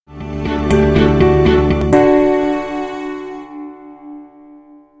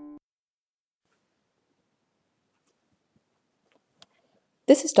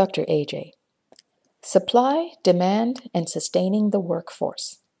This is Dr. AJ. Supply, demand, and sustaining the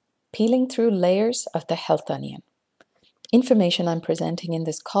workforce. Peeling through layers of the health onion. Information I'm presenting in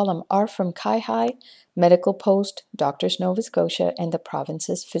this column are from CIHI, Medical Post, Doctors Nova Scotia, and the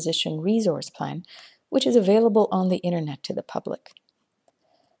province's Physician Resource Plan, which is available on the internet to the public.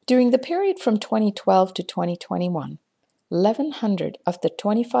 During the period from 2012 to 2021, 1,100 of the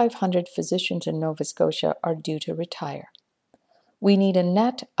 2,500 physicians in Nova Scotia are due to retire. We need a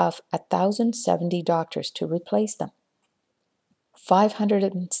net of 1,070 doctors to replace them.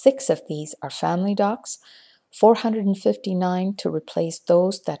 506 of these are family docs, 459 to replace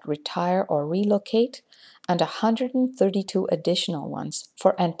those that retire or relocate, and 132 additional ones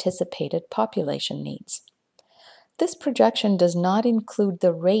for anticipated population needs. This projection does not include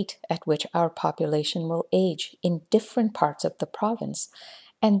the rate at which our population will age in different parts of the province,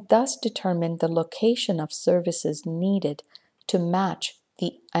 and thus determine the location of services needed to match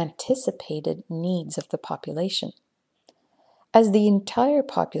the anticipated needs of the population. As the entire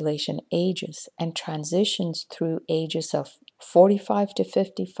population ages and transitions through ages of 45 to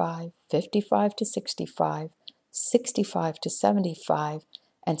 55, 55 to 65, 65 to 75,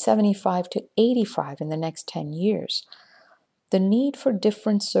 and 75 to 85 in the next 10 years, the need for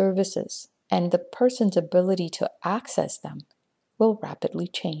different services and the person's ability to access them will rapidly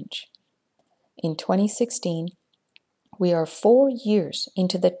change. In 2016, we are 4 years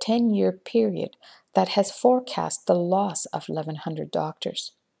into the 10-year period that has forecast the loss of 1,100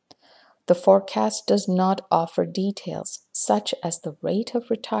 doctors. The forecast does not offer details such as the rate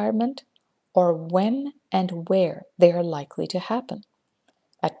of retirement or when and where they are likely to happen.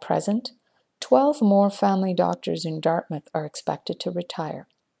 At present, 12 more family doctors in Dartmouth are expected to retire.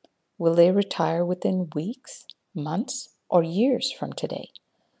 Will they retire within weeks, months, or years from today?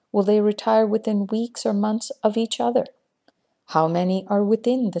 Will they retire within weeks or months of each other? How many are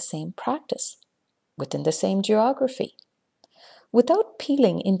within the same practice, within the same geography? Without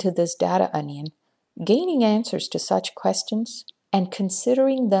peeling into this data onion, gaining answers to such questions, and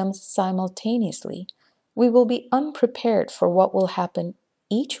considering them simultaneously, we will be unprepared for what will happen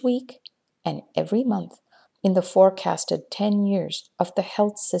each week and every month in the forecasted 10 years of the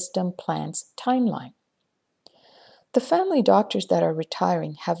health system plan's timeline. The family doctors that are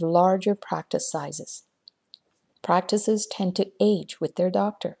retiring have larger practice sizes. Practices tend to age with their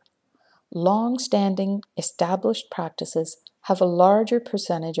doctor. Long-standing, established practices have a larger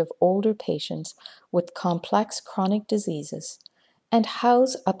percentage of older patients with complex chronic diseases and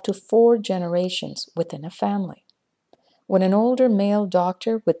house up to 4 generations within a family. When an older male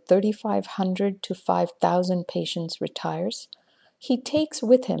doctor with 3,500 to 5,000 patients retires, he takes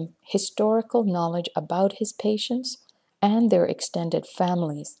with him historical knowledge about his patients and their extended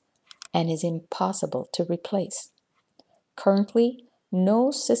families and is impossible to replace. Currently, no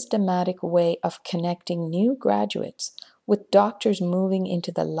systematic way of connecting new graduates with doctors moving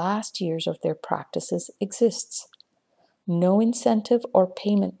into the last years of their practices exists. No incentive or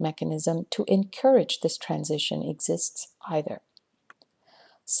payment mechanism to encourage this transition exists either.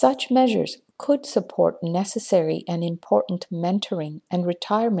 Such measures could support necessary and important mentoring and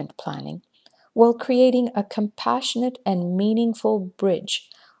retirement planning while creating a compassionate and meaningful bridge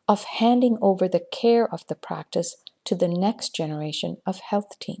of handing over the care of the practice to the next generation of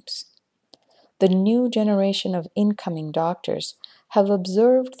health teams. The new generation of incoming doctors have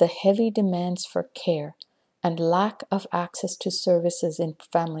observed the heavy demands for care and lack of access to services in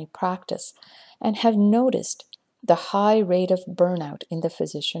family practice and have noticed the high rate of burnout in the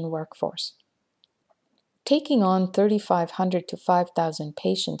physician workforce. Taking on 3,500 to 5,000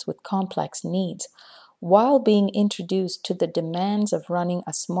 patients with complex needs while being introduced to the demands of running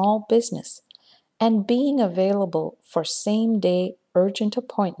a small business and being available for same-day urgent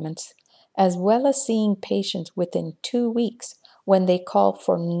appointments, as well as seeing patients within 2 weeks when they call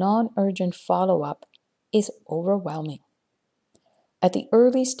for non-urgent follow-up, is overwhelming. At the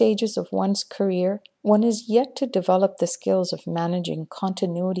early stages of one's career, one is yet to develop the skills of managing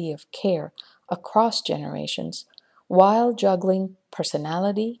continuity of care across generations while juggling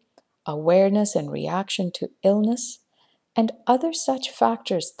personality, awareness and reaction to illness, and other such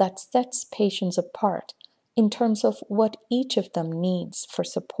factors that sets patients apart in terms of what each of them needs for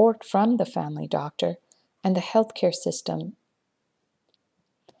support from the family doctor and the healthcare system.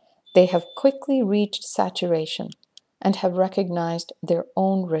 They have quickly reached saturation and have recognized their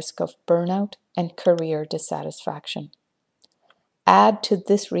own risk of burnout and career dissatisfaction. Add to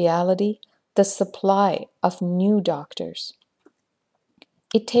this reality the supply of new doctors.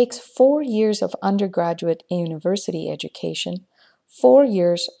 It takes 4 years of undergraduate university education 4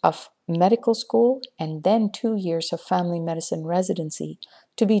 years of medical school, and then 2 years of family medicine residency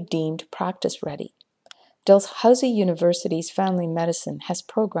to be deemed practice ready. Dalhousie University's family medicine has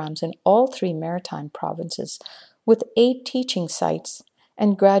programs in all 3 maritime provinces with 8 teaching sites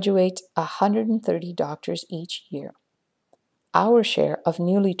and graduates 130 doctors each year. Our share of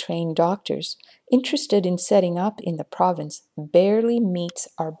newly trained doctors interested in setting up in the province barely meets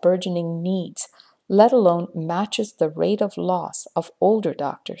our burgeoning needs, let alone matches the rate of loss of older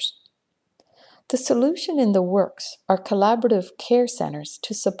doctors. The solution in the works are collaborative care centers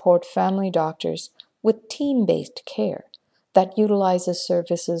to support family doctors with team-based care that utilizes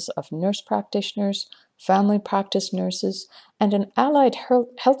services of nurse practitioners, family practice nurses, and an allied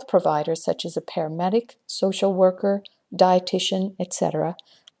health provider such as a paramedic, social worker, dietitian, etc.,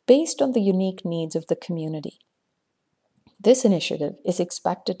 based on the unique needs of the community. This initiative is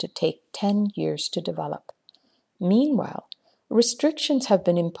expected to take 10 years to develop. Meanwhile, restrictions have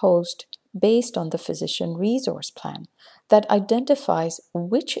been imposed based on the Physician Resource Plan that identifies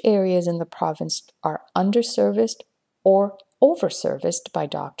which areas in the province are underserviced or overserviced by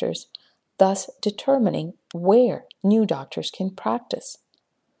doctors, thus determining where new doctors can practice.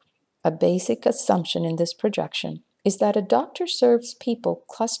 A basic assumption in this projection is that a doctor serves people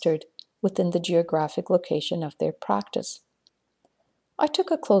clustered within the geographic location of their practice. I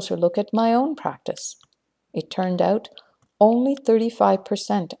took a closer look at my own practice. It turned out only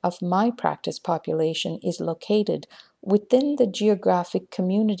 35% of my practice population is located within the geographic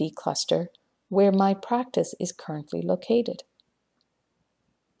community cluster where my practice is currently located.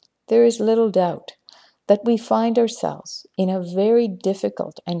 There is little doubt that we find ourselves in a very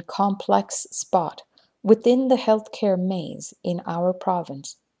difficult and complex spot within the healthcare maze in our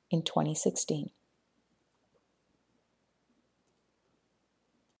province in 2016.